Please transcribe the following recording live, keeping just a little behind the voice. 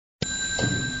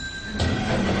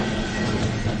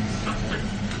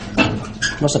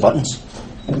What's the buttons?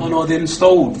 Oh no, they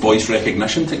installed voice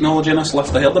recognition technology in this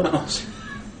lift. I heard about this.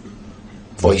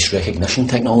 Voice recognition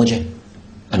technology?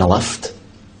 In a lift?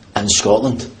 In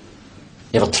Scotland?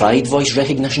 You ever tried voice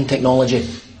recognition technology?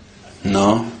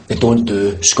 No. They don't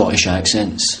do Scottish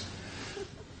accents.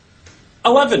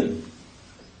 11.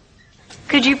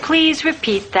 Could you please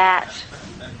repeat that?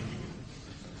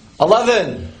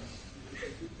 11.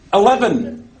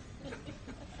 11.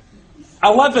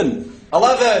 11.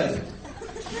 11.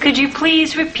 Could you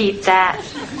please repeat that?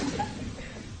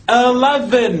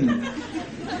 11.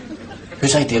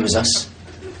 Whose idea was this?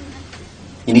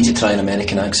 You need to try an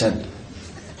American accent.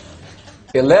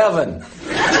 11.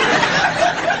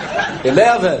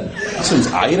 11. That sounds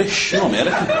Irish, no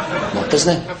American. What,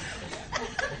 doesn't it?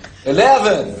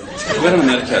 11. Where in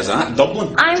America is that?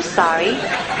 Dublin? I'm sorry.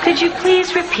 Could you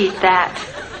please repeat that?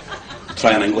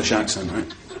 Try an English accent,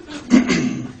 right?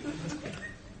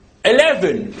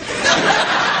 11.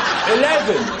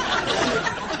 11.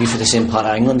 You for the same part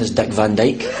of England as Dick Van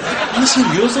Dyke? Listen,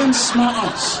 yours then, smart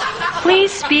ass.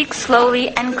 Please speak slowly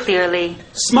and clearly.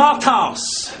 Smart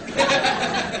ass.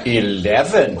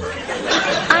 11.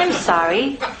 I'm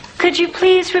sorry. Could you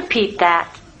please repeat that?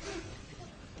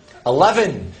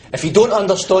 11. If you don't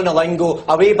understand the lingo,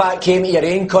 away back home to your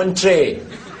own country.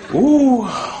 Ooh,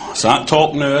 is that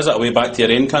talk now, is it? Away back to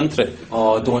your own country?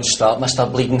 Oh, don't start, Mr.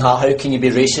 Bleeding Heart. How can you be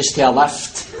racist to a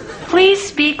lift? Please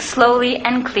speak slowly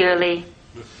and clearly.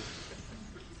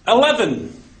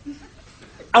 11.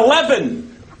 11.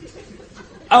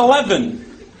 11.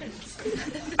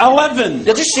 11.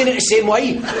 You're just saying it the same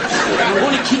way. I'm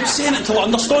going to keep saying it until I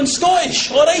understand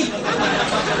Scottish, alright?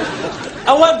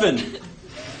 11.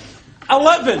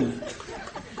 11.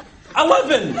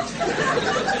 11. 11.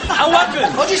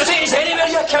 I'll just say it's anywhere,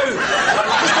 you cow.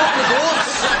 Just open the doors.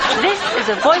 This is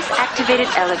a voice-activated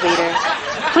elevator.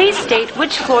 Please state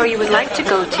which floor you would like to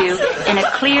go to in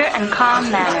a clear and calm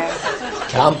manner.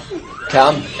 Calm.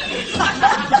 Calm.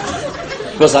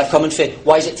 Where's that coming from?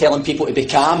 Why is it telling people to be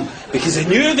calm? Because I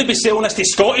knew they'd be selling this to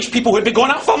Scottish people who'd be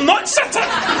going off I'm not sitting.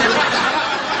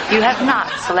 You have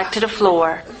not selected a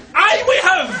floor. Aye, we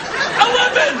have!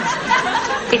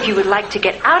 11! If you would like to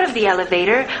get out of the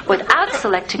elevator without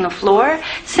selecting a floor,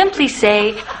 simply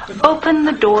say, "Open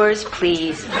the doors,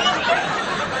 please."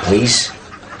 Please?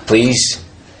 Please?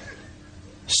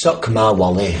 Suck my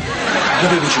wally.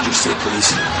 Maybe we should just say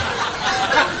please.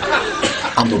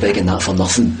 I'm not begging that for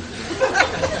nothing.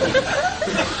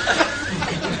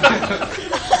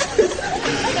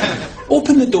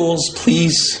 Open the doors,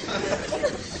 please.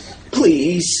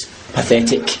 Please?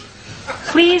 Pathetic.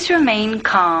 Please remain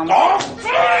calm. Oh,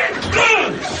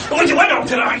 what do you want up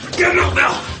tonight? Get up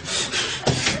there.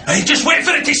 Hey, just wait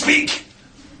for it to speak.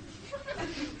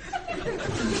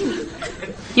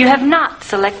 You have not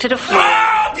selected a floor.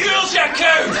 Ah, mules, you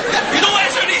cow! You don't let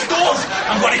us through these doors.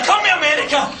 I'm going to come to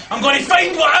America. I'm going to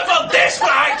find whatever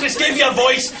desperate actress gave you a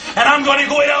voice, and I'm going to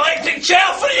go in an electric chair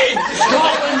for you.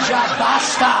 Scotland, you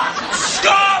bastard!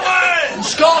 Scotland!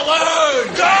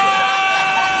 Scotland!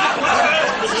 Scotland!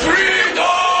 Freedom!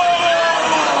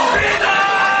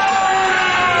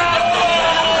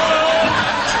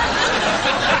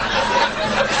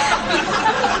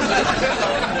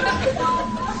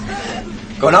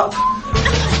 Going up?